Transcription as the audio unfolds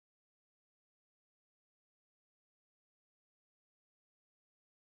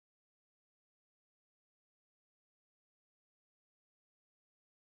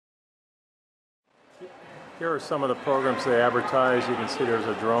Here are some of the programs they advertise. You can see there's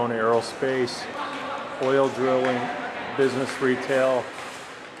a drone, aerospace, oil drilling, business retail,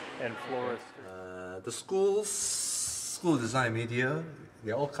 and floristry. The school design media,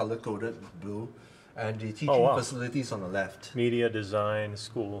 they're all color-coded blue, and the teaching facilities on the left. Media design,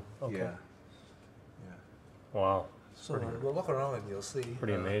 school. Okay. Yeah. Wow. So we'll walk around and you'll see.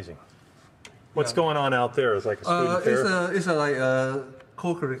 Pretty amazing. What's going on out there? Is like a student fair? It's like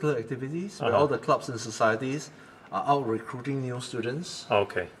co-curricular activities where all the clubs and societies are out recruiting new students.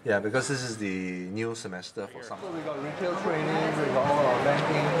 Okay. Yeah, because this is the new semester for some. So we got retail training, we got all our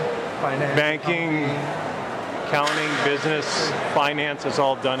banking, finance. Banking, accounting, business, finance is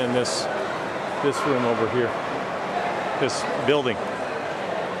all done in this room over here. This building.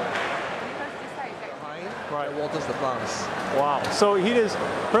 Right, waters the plants. Wow. So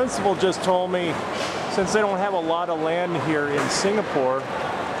principal just told me, since they don't have a lot of land here in Singapore,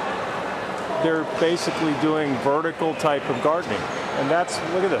 they're basically doing vertical type of gardening. And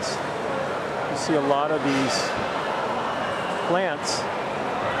look at this. You see a lot of these plants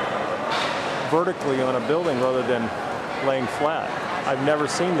vertically on a building rather than laying flat. I've never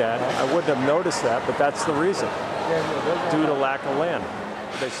seen that. I wouldn't have noticed that, but that's the reason, due to lack of land.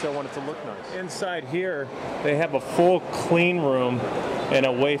 They still want it to look nice. Inside here, they have a full clean room and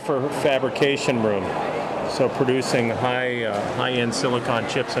a wafer fabrication room. So producing high-end silicon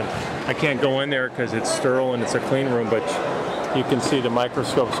chips. And I can't go in there because it's sterile and it's a clean room, but you can see the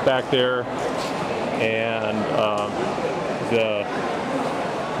microscopes back there, and the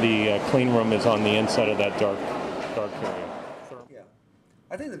clean room is on the inside of that dark area. Yeah,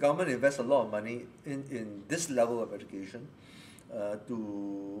 I think the government invests a lot of money in this level of education.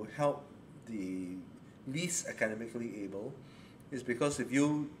 To help the least academically able, is because if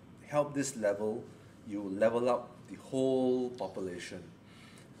you help this level, you level up the whole population.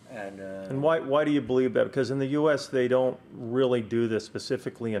 And why do you believe that? Because in the U.S. they don't really do this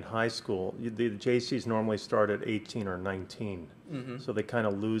specifically in high school. The JCs normally start at 18 or 19, so they kind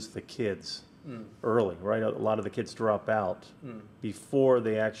of lose the kids early, right? A lot of the kids drop out before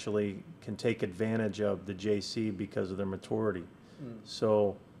they actually can take advantage of the JC because of their maturity.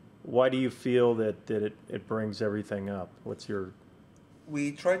 So why do you feel that it brings everything up? What's your...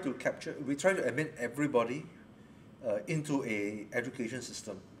 We try to admit everybody into a education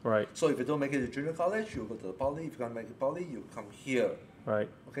system. Right. So if you don't make it to junior college, you go to the poly. If you can't make it poly, you come here. Right.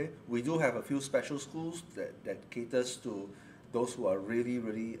 Okay. We do have a few special schools that caters to those who are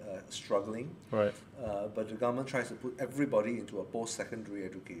really struggling. Right. But the government tries to put everybody into a post-secondary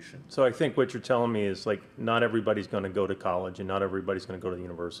education. So I think what you're telling me is like not everybody's going to go to college and not everybody's going to go to the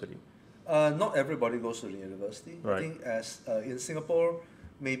university. Not everybody goes to the university. Right. I think in Singapore,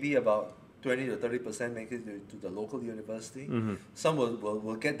 maybe about 20 to 30% make it to the local university. Some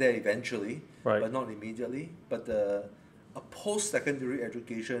will get there eventually, but not immediately. But a post-secondary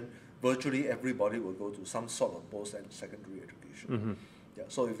education, virtually everybody will go to some sort of post-secondary education. Yeah,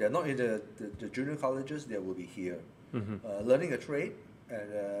 so if they're not in the junior colleges, they will be here, learning a trade,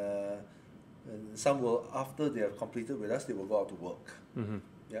 and some will, after they have completed with us, they will go out to work.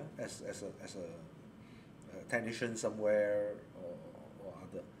 Yeah, as a technician somewhere or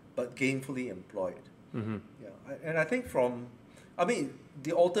other, but gainfully employed. Yeah, and I think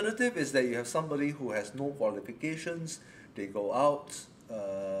the alternative is that you have somebody who has no qualifications, they go out,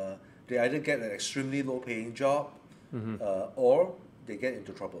 they either get an extremely low-paying job, or they get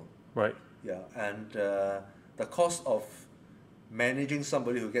into trouble. Right. Yeah, and the cost of managing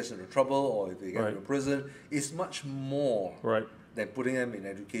somebody who gets into trouble or if they get into prison is much more than putting them in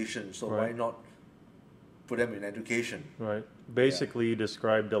education. So why not put them in education? Right. Basically, you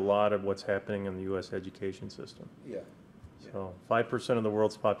described a lot of what's happening in the U.S. education system. Yeah. So 5% of the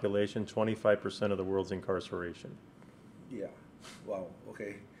world's population, 25% of the world's incarceration. Yeah. Wow.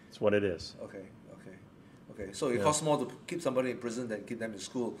 Okay. It's what it is. Okay. So it costs more to keep somebody in prison than keep them in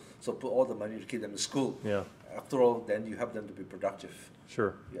school. So put all the money to keep them in school. Yeah. After all, then you help them to be productive.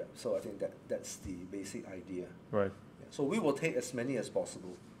 Sure. Yeah. So I think that's the basic idea. Right. Yeah. So we will take as many as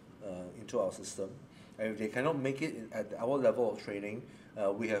possible into our system, and if they cannot make it at our level of training,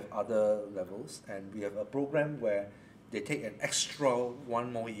 we have other levels, and we have a program where they take an extra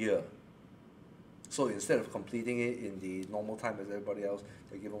 1 more year. So instead of completing it in the normal time as everybody else,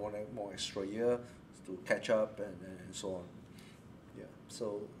 they give them 1 more extra year to catch up and so on. Yeah.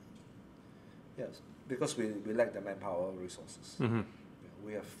 So yes, because we lack the manpower resources. Yeah,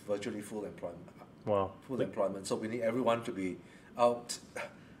 we have virtually full employment. Wow. Full employment. So we need everyone to be out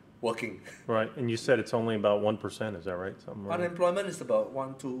working. Right. And you said it's only about 1%. Is that right? Unemployment is about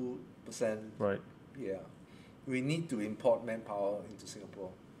 1-2%. Right. Yeah. We need to import manpower into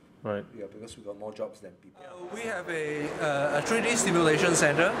Singapore. Right. Yeah, because we got more jobs than people. We have a 3D simulation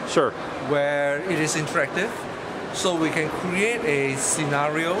center. Sure. Where it is interactive, so we can create a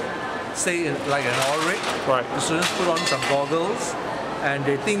scenario, say like an oil rig. Right. The students put on some goggles, and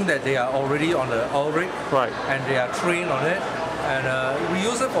they think that they are already on the oil rig. Right. And they are trained on it, and we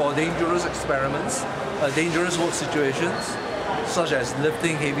use it for dangerous experiments, dangerous work situations, such as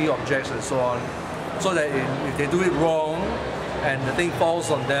lifting heavy objects and so on, so that if they do it wrong and the thing falls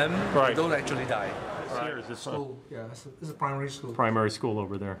on them, they don't actually die. Here is this School. Yeah, it's a primary school. primary school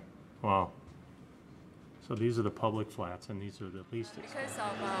over there. Wow. So these are the public flats, and these are the least expensive.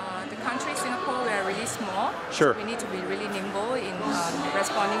 Because of the country, Singapore, we are really small. Sure. So we need to be really nimble in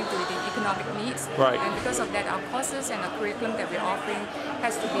responding to the economic needs. Right. And because of that, our courses and our curriculum that we're offering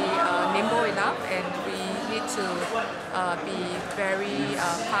has to be nimble enough, and we need to be very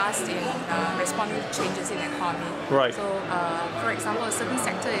fast in responding to changes in the economy. Right. So, for example, a certain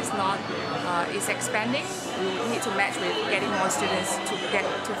sector is expanding. We need to match with getting more students to get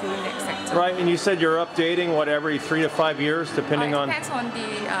to fill in that sector. Right, and you said you're updating what every 3 to 5 years, depending on. It depends on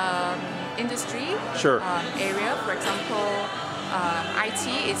the industry Sure. Area. For example, IT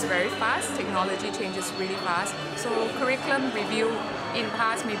is very fast. Technology changes really fast. So curriculum review in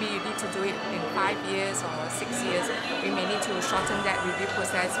past, maybe you need to do it in 5 years or 6 years. We may need to shorten that review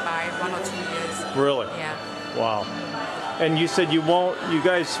process by 1 or 2 years. Really? Yeah. Wow. And you said you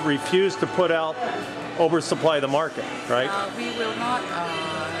guys refuse to put out oversupply the market, right? We will not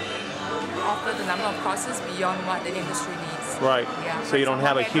offer the number of courses beyond what the industry needs. Right. Yeah. So you don't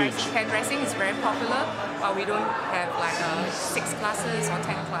have a huge. Hairdressing is very popular, but we don't have like 6 classes or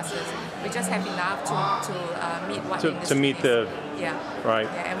 10 classes. We just have enough to meet what the industry to meet needs. the. Yeah. Right.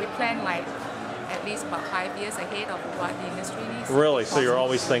 Yeah, and we plan like at least about 5 years ahead of what the industry needs. Really? So you're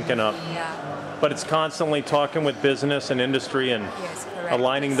always thinking up. Yeah. But it's constantly talking with business and industry and Yes, correct.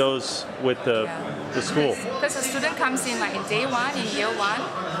 aligning those with the school. Because a student comes in like in day 1, in year 1,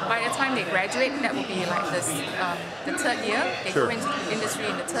 by the time they graduate, that will be like this, the 3rd year. They Sure. go into the industry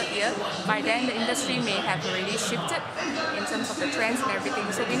in the 3rd year. By then, the industry may have already shifted in terms of the trends and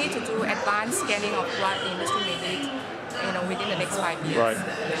everything. So we need to do advanced scanning of what the industry may need, within the next 5 years. Right.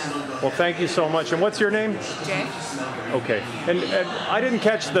 Well, thank you so much. And what's your name? Jen? Okay. And I didn't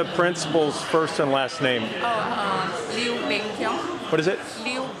catch the principal's first and last name. Liu Beng Kiong. What is it?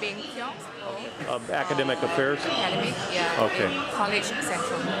 Liu Beng Kiong. Academic Affairs? Academic, yeah. Okay. In College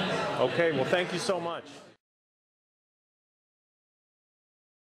Central. Okay. Well, thank you so much.